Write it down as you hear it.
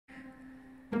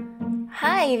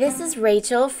Hi, this is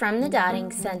Rachel from the Dotting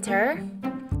Center.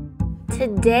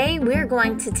 Today we're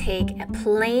going to take a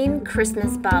plain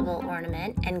Christmas bauble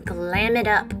ornament and glam it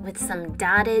up with some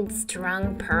dotted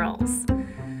strung pearls.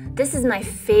 This is my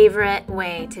favorite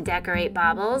way to decorate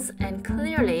baubles, and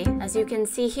clearly, as you can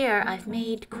see here, I've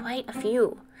made quite a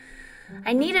few.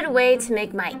 I needed a way to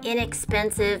make my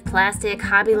inexpensive plastic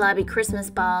Hobby Lobby Christmas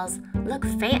balls look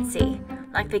fancy,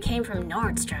 like they came from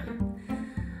Nordstrom.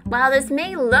 While this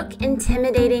may look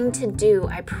intimidating to do,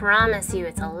 I promise you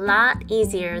it's a lot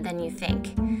easier than you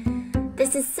think.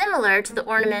 This is similar to the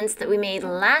ornaments that we made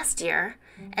last year,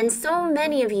 and so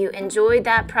many of you enjoyed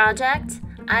that project,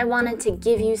 I wanted to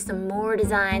give you some more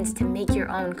designs to make your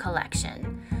own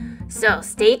collection. So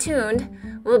stay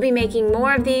tuned, we'll be making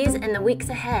more of these in the weeks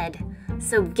ahead.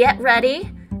 So get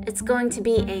ready, it's going to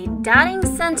be a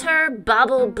Dotting Center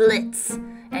Bauble Blitz,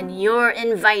 and you're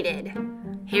invited.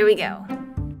 Here we go.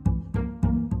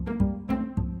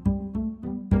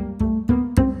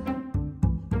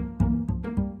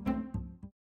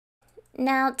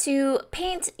 Now, to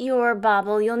paint your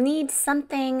bauble, you'll need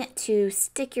something to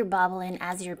stick your bauble in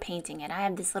as you're painting it. I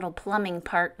have this little plumbing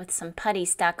part with some putty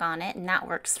stuck on it, and that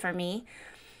works for me.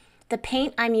 The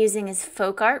paint I'm using is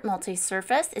FolkArt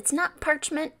multi-surface. It's not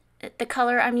parchment. The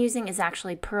color I'm using is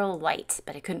actually pearl white,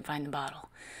 but I couldn't find the bottle.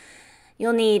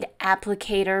 You'll need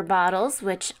applicator bottles,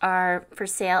 which are for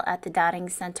sale at the Dotting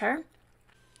Center.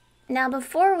 Now,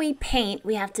 before we paint,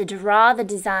 we have to draw the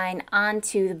design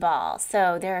onto the ball.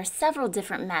 So there are several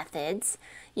different methods.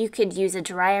 You could use a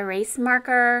dry erase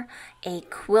marker, a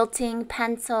quilting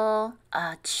pencil,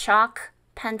 a chalk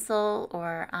pencil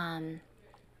or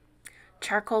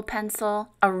charcoal pencil,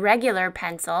 a regular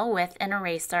pencil with an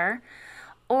eraser,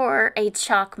 or a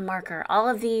chalk marker. All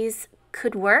of these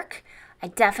could work. I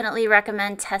definitely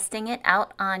recommend testing it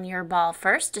out on your ball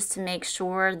first just to make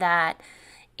sure that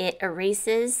it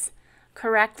erases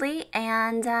correctly,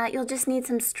 and you'll just need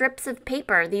some strips of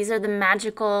paper. These are the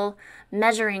magical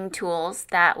measuring tools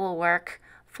that will work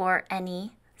for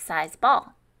any size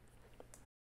ball.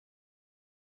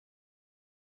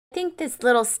 I think this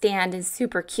little stand is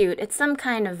super cute. It's some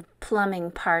kind of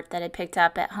plumbing part that I picked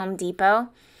up at Home Depot.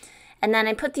 And then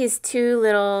I put these two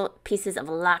little pieces of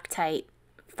Loctite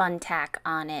fun tack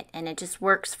on it, and it just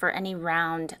works for any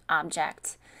round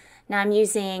object. Now I'm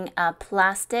using a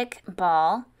plastic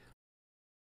ball.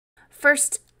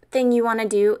 First thing you want to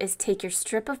do is take your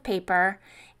strip of paper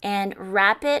and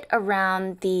wrap it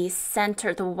around the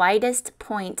center, the widest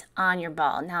point on your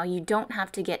ball. Now you don't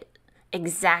have to get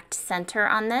exact center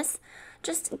on this.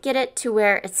 Just get it to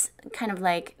where it's kind of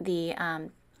like the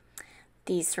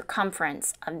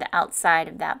circumference of the outside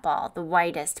of that ball, the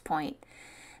widest point.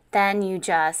 Then you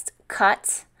just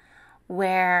cut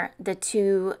where the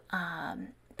two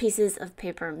pieces of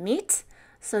paper meet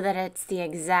so that it's the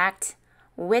exact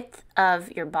width of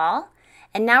your ball.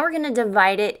 And now we're going to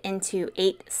divide it into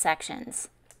 8 sections.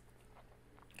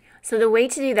 So the way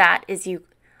to do that is you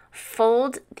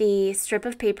fold the strip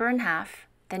of paper in half,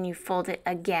 then you fold it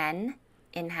again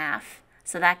in half.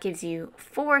 So that gives you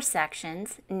 4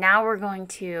 sections. Now we're going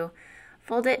to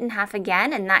fold it in half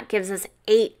again, and that gives us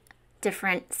 8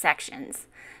 different sections.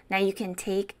 Now you can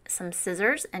take some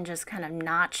scissors and just kind of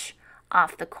notch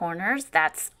off the corners.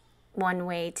 That's one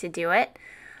way to do it.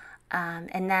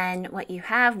 And then what you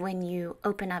have when you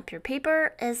open up your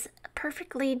paper is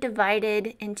perfectly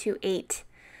divided into 8,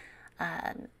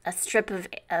 a strip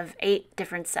of 8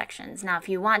 different sections. Now if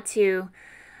you want to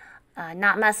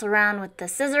not mess around with the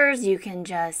scissors, you can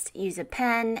just use a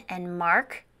pen and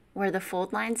mark where the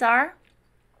fold lines are.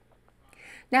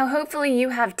 Now hopefully you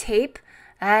have tape.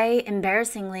 I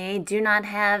embarrassingly do not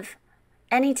have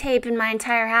any tape in my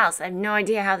entire house. I have no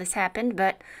idea how this happened,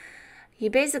 but you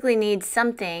basically need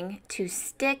something to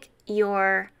stick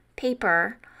your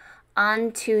paper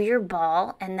onto your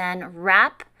ball and then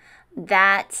wrap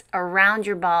that around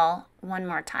your ball one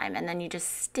more time. And then you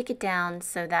just stick it down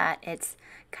so that it's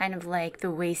kind of like the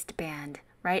waistband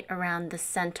right around the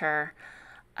center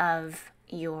of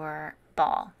your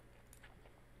ball.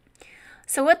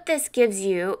 So what this gives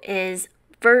you is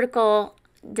vertical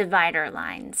divider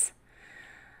lines.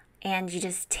 And you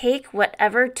just take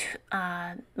whatever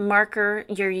marker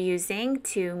you're using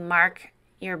to mark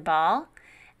your ball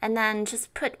and then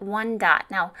just put one dot.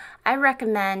 Now, I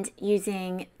recommend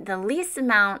using the least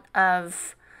amount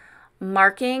of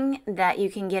marking that you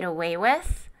can get away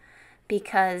with,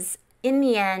 because in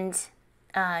the end,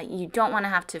 you don't want to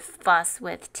have to fuss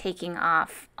with taking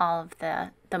off all of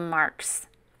the marks.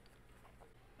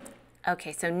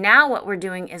 Okay, so now what we're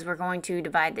doing is we're going to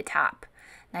divide the top.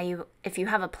 Now if you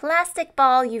have a plastic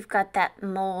ball, you've got that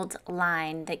mold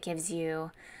line that gives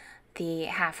you the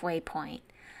halfway point.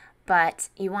 But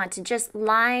you want to just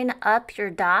line up your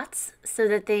dots so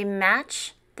that they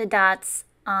match the dots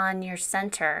on your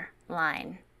center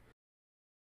line.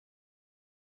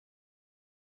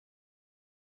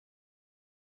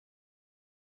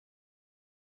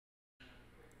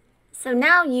 So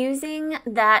now, using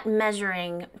that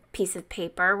measuring piece of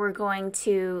paper, we're going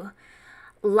to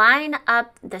line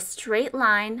up the straight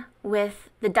line with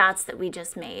the dots that we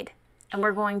just made. And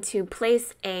we're going to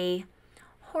place a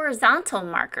horizontal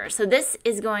marker. So this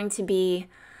is going to be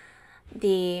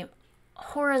the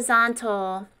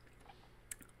horizontal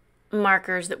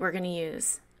markers that we're going to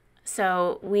use.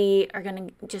 So we are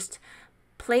going to just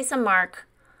place a mark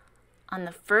on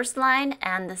the first line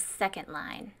and the second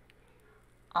line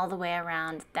all the way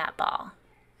around that ball.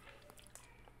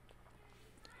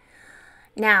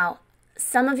 Now,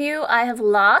 some of you I have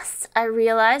lost. I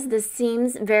realize this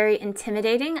seems very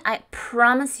intimidating. I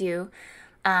promise you,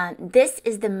 this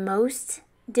is the most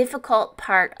difficult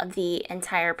part of the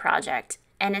entire project.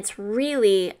 And it's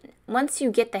really, once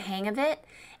you get the hang of it,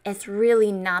 it's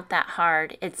really not that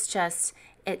hard. It's just,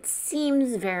 it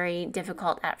seems very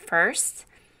difficult at first.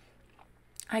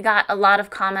 I got a lot of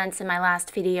comments in my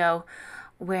last video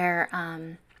where,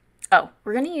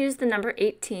 we're going to use the number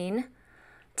 18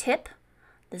 tip.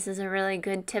 This is a really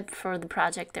good tip for the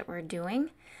project that we're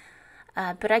doing.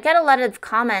 But I got a lot of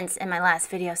comments in my last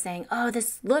video saying, oh,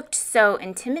 this looked so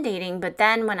intimidating, but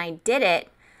then when I did it,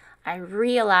 I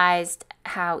realized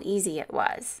how easy it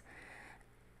was.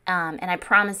 And I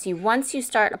promise you, once you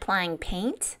start applying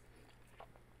paint,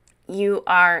 you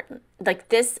are like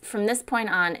this, from this point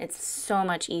on, it's so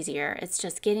much easier. It's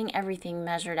just getting everything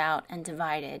measured out and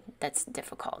divided that's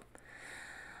difficult.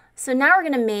 So now we're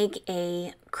going to make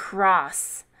a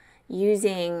cross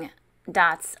using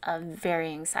dots of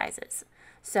varying sizes.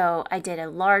 So I did a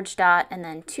large dot and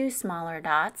then 2 smaller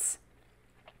dots.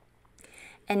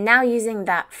 And now using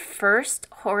that first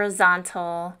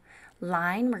horizontal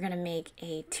line, we're going to make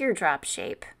a teardrop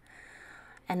shape.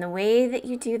 And the way that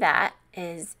you do that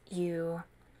is you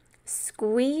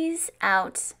squeeze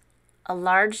out a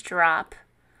large drop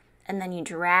and then you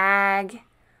drag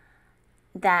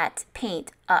that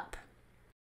paint up.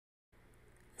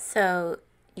 So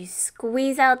you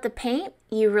squeeze out the paint,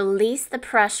 you release the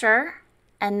pressure,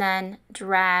 and then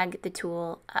drag the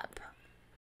tool up.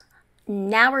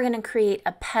 Now we're going to create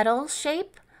a petal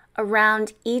shape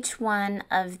around each one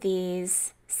of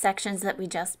these sections that we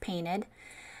just painted.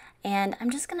 And I'm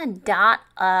just going to dot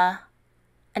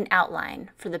an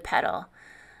outline for the petal.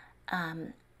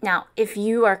 Now, if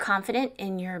you are confident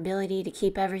in your ability to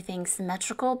keep everything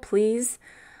symmetrical, please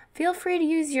feel free to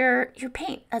use your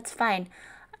paint. That's fine.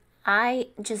 I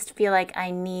just feel like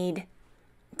I need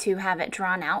to have it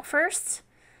drawn out first.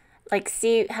 Like,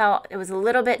 see how it was a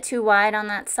little bit too wide on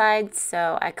that side,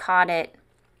 so I caught it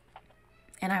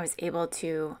and I was able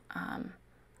to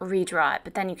redraw it.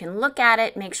 But then you can look at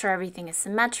it, make sure everything is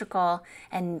symmetrical,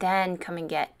 and then come and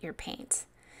get your paint.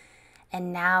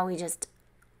 And now we just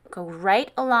go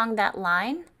right along that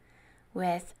line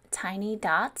with tiny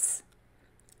dots.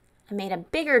 I made a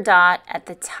bigger dot at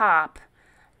the top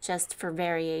just for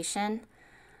variation,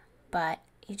 but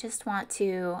you just want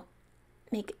to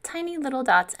make tiny little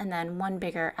dots and then one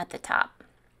bigger at the top.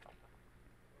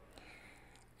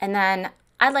 And then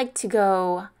I like to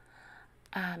go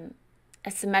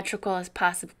as symmetrical as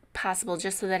possible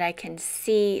just so that I can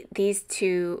see these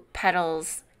 2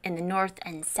 petals in the north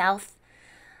and south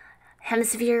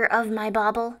hemisphere of my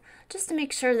bauble, just to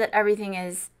make sure that everything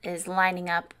is lining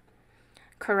up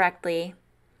correctly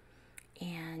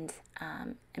and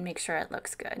make sure it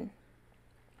looks good.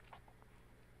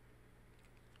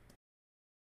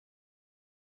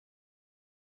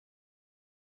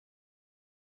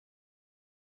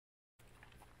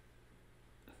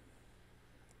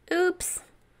 Oops,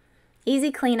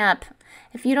 easy cleanup.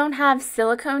 If you don't have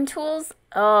silicone tools,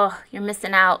 oh, you're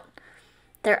missing out.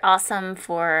 They're awesome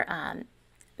for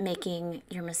making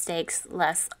your mistakes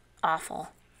less awful.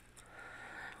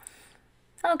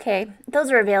 Okay, those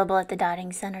are available at the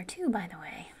dotting center too, by the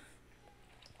way.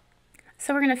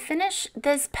 So we're going to finish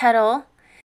this petal.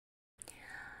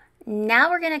 Now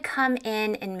we're going to come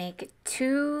in and make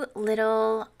 2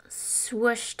 little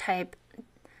swoosh type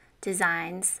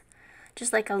designs,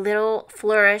 just like a little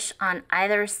flourish on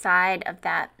either side of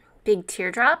that big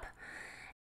teardrop.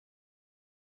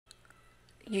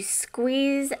 You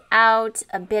squeeze out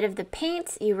a bit of the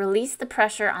paint, you release the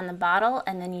pressure on the bottle,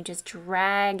 and then you just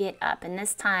drag it up. And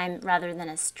this time, rather than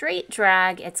a straight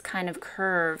drag, it's kind of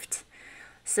curved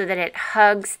so that it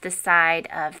hugs the side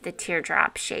of the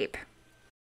teardrop shape.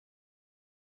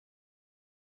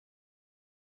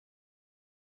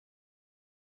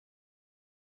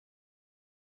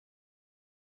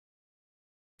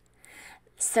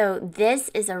 So this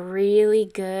is a really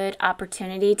good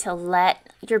opportunity to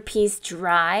let your piece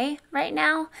dry right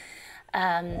now.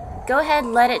 Go ahead,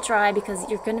 let it dry, because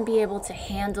you're going to be able to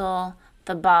handle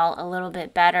the ball a little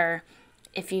bit better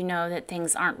if you know that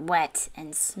things aren't wet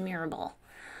and smearable.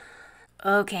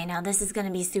 Okay, now this is going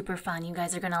to be super fun. You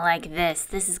guys are going to like this.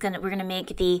 We're going to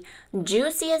make the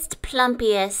juiciest,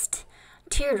 plumpiest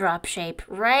teardrop shape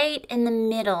right in the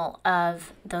middle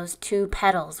of those two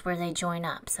petals where they join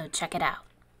up. So check it out.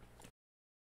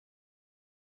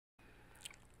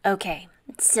 Okay,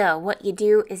 so what you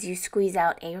do is you squeeze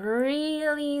out a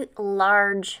really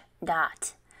large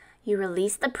dot. You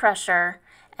release the pressure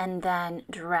and then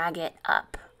drag it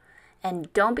up.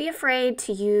 And don't be afraid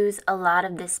to use a lot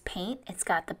of this paint. It's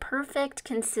got the perfect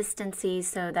consistency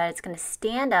so that it's going to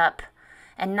stand up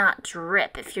and not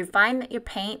drip. If you find that your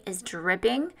paint is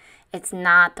dripping, it's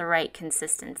not the right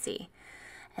consistency.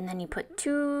 And then you put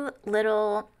two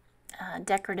little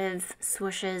decorative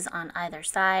swooshes on either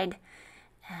side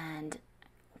and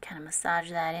kind of massage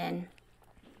that in,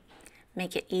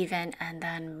 make it even, and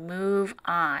then move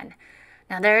on.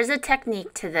 Now there is a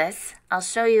technique to this. I'll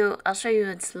show you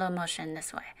in slow motion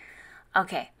this way.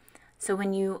 Okay, so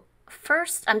when you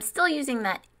first, I'm still using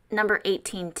that number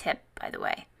 18 tip, by the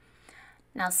way.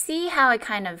 Now see how I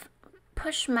kind of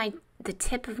push the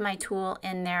tip of my tool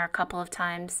in there a couple of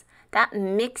times? That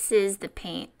mixes the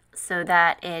paint so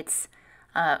that it's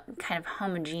a kind of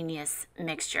homogeneous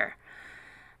mixture.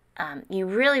 You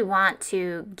really want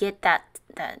to get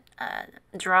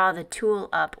draw the tool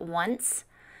up once.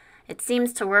 It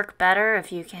seems to work better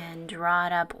if you can draw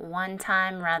it up one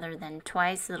time rather than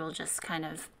twice. It'll just kind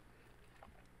of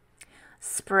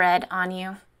spread on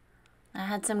you. I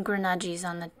had some grenadgies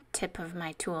on the tip of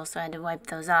my tool, so I had to wipe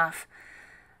those off.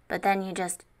 But then you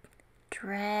just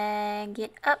drag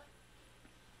it up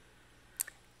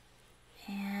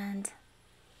and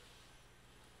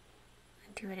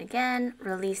do it again,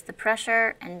 release the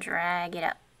pressure and drag it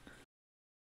up.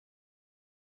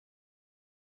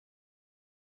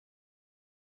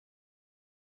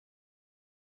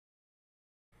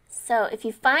 So if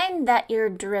you find that your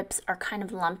drips are kind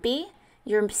of lumpy,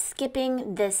 you're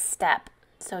skipping this step.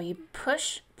 So you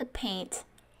push the paint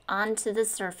onto the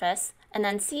surface and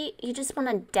then see, you just want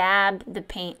to dab the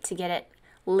paint to get it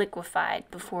liquefied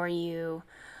before you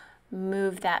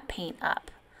move that paint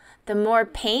up. The more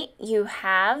paint you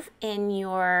have in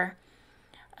your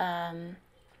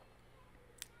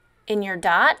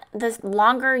dot, the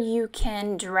longer you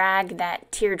can drag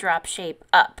that teardrop shape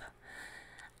up.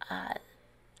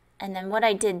 And then what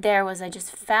I did there was I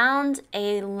just found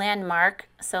a landmark.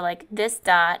 So like this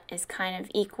dot is kind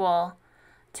of equal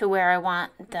to where I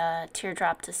want the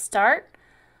teardrop to start.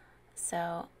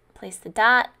 So place the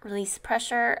dot, release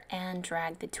pressure, and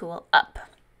drag the tool up.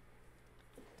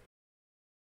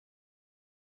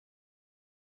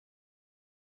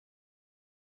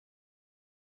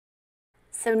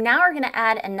 So now we're going to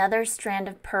add another strand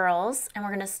of pearls, and we're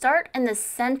going to start in the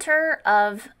center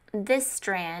of this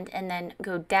strand and then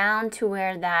go down to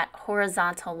where that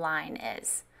horizontal line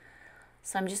is.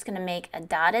 So I'm just going to make a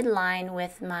dotted line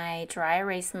with my dry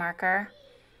erase marker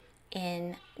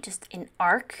in just an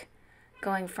arc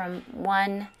going from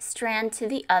one strand to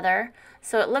the other,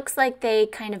 so it looks like they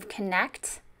kind of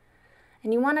connect.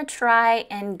 And you want to try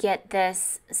and get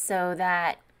this so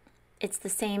that it's the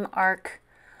same arc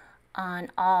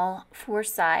on all four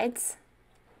sides.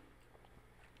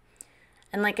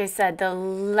 And like I said, the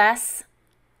less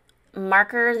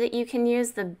marker that you can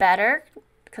use, the better,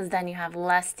 because then you have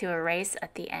less to erase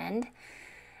at the end.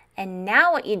 And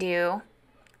now what you do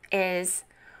is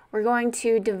we're going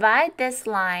to divide this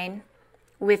line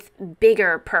with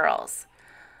bigger pearls.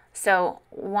 So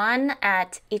one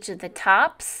at each of the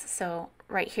tops, so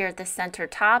right here at the center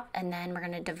top, and then we're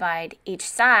going to divide each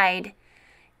side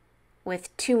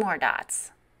with two more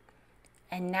dots.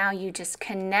 And now you just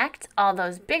connect all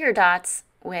those bigger dots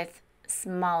with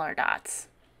smaller dots.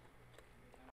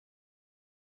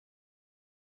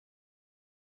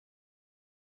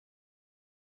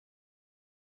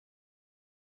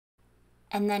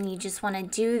 And then you just want to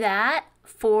do that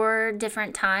 4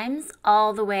 different times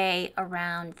all the way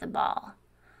around the ball.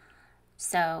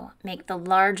 So make the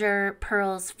larger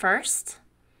pearls first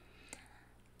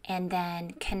and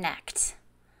then connect.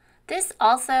 This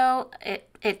also,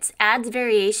 it adds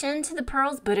variation to the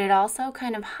pearls, but it also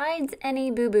kind of hides any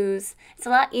boo-boos. It's a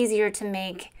lot easier to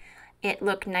make it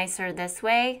look nicer this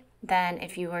way than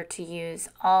if you were to use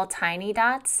all tiny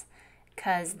dots,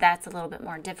 because that's a little bit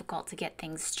more difficult to get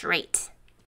things straight.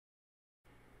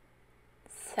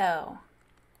 So,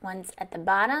 one's at the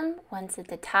bottom, one's at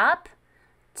the top.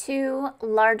 2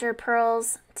 larger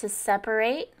pearls to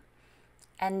separate,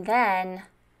 and then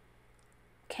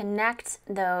connect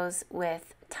those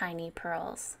with tiny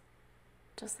pearls,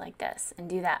 just like this, and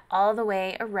do that all the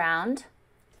way around.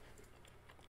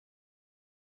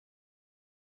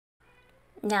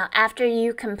 Now, after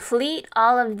you complete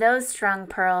all of those strung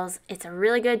pearls, it's a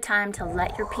really good time to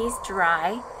let your piece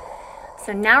dry.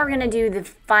 So now we're going to do the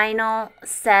final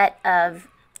set of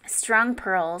strung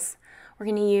pearls. We're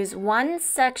going to use one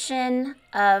section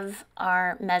of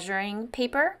our measuring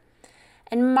paper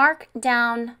and mark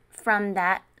down from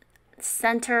that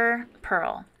center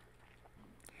pearl.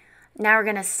 Now we're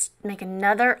going to make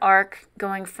another arc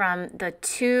going from the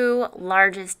 2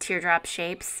 largest teardrop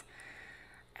shapes,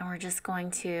 and we're just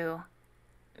going to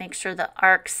make sure the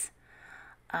arcs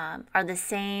are the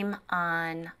same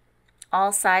on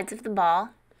all sides of the ball.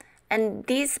 And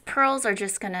these pearls are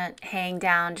just going to hang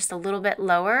down just a little bit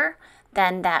lower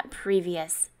than that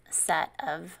previous set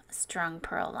of strung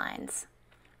pearl lines.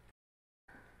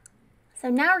 So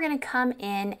now we're going to come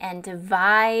in and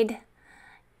divide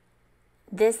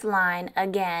this line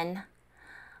again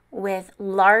with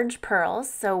large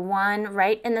pearls. So 1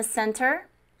 right in the center,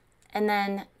 and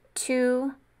then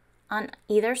 2 on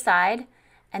either side,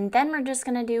 and then we're just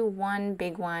going to do 1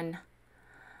 big one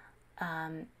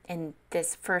in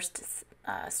this first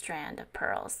strand of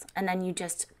pearls, and then you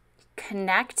just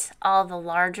connect all the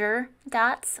larger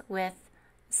dots with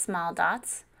small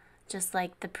dots, just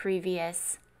like the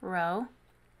previous row.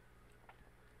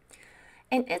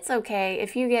 And it's okay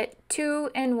if you get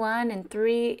 2 in one and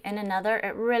 3 in another.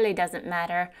 It really doesn't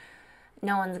matter.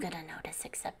 No one's gonna notice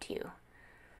except you.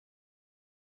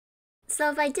 So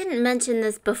if I didn't mention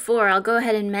this before, I'll go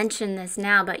ahead and mention this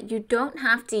now, but you don't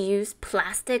have to use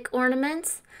plastic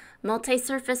ornaments.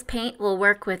 Multi-surface paint will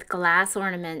work with glass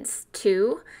ornaments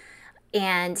too,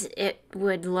 and it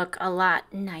would look a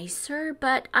lot nicer,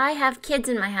 but I have kids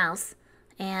in my house,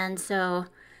 and so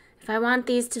if I want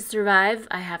these to survive,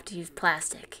 I have to use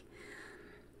plastic.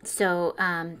 So,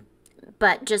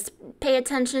 but just pay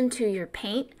attention to your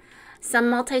paint.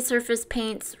 Some multi-surface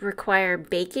paints require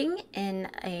baking in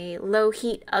a low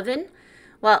heat oven,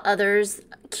 while others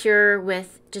cure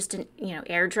with just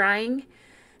air drying.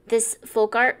 This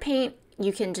FolkArt paint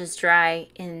you can just dry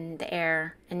in the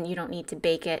air and you don't need to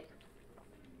bake it.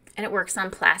 And it works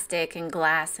on plastic and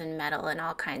glass and metal and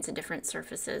all kinds of different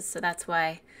surfaces, so that's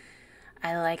why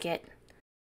I like it.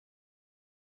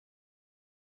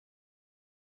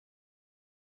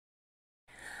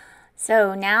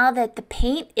 So now that the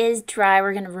paint is dry,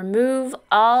 we're going to remove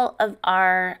all of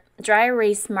our dry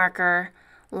erase marker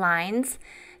lines.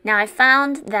 Now I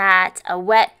found that a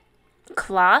wet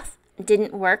cloth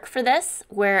didn't work for this,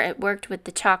 where it worked with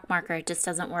the chalk marker. It just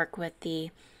doesn't work with the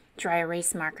dry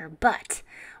erase marker. But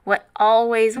what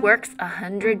always works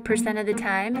 100% of the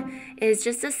time is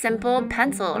just a simple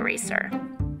pencil eraser.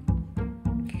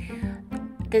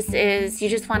 This is, you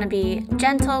just want to be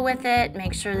gentle with it,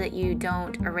 make sure that you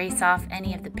don't erase off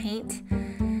any of the paint,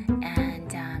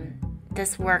 and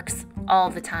this works all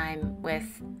the time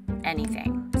with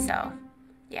anything, so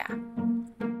yeah.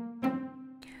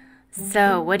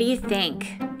 So what do you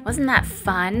think? Wasn't that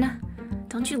fun?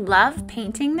 Don't you love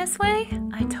painting this way?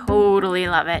 I totally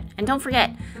love it. And don't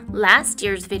forget, last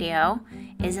year's video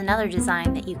is another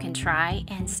design that you can try,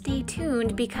 and stay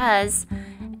tuned because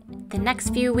the next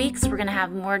few weeks we're going to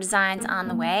have more designs on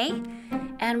the way,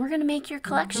 and we're going to make your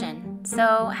collection.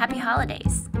 So happy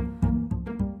holidays.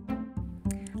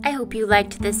 I hope you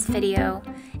liked this video.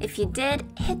 If you did,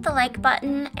 hit the like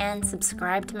button and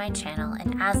subscribe to my channel.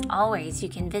 And as always, you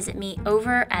can visit me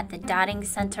over at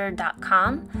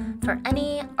thedottingcenter.com for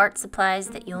any art supplies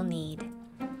that you'll need.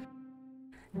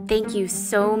 Thank you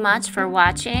so much for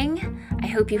watching. I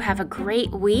hope you have a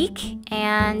great week,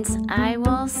 and I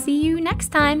will see you next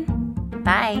time.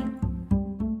 Bye.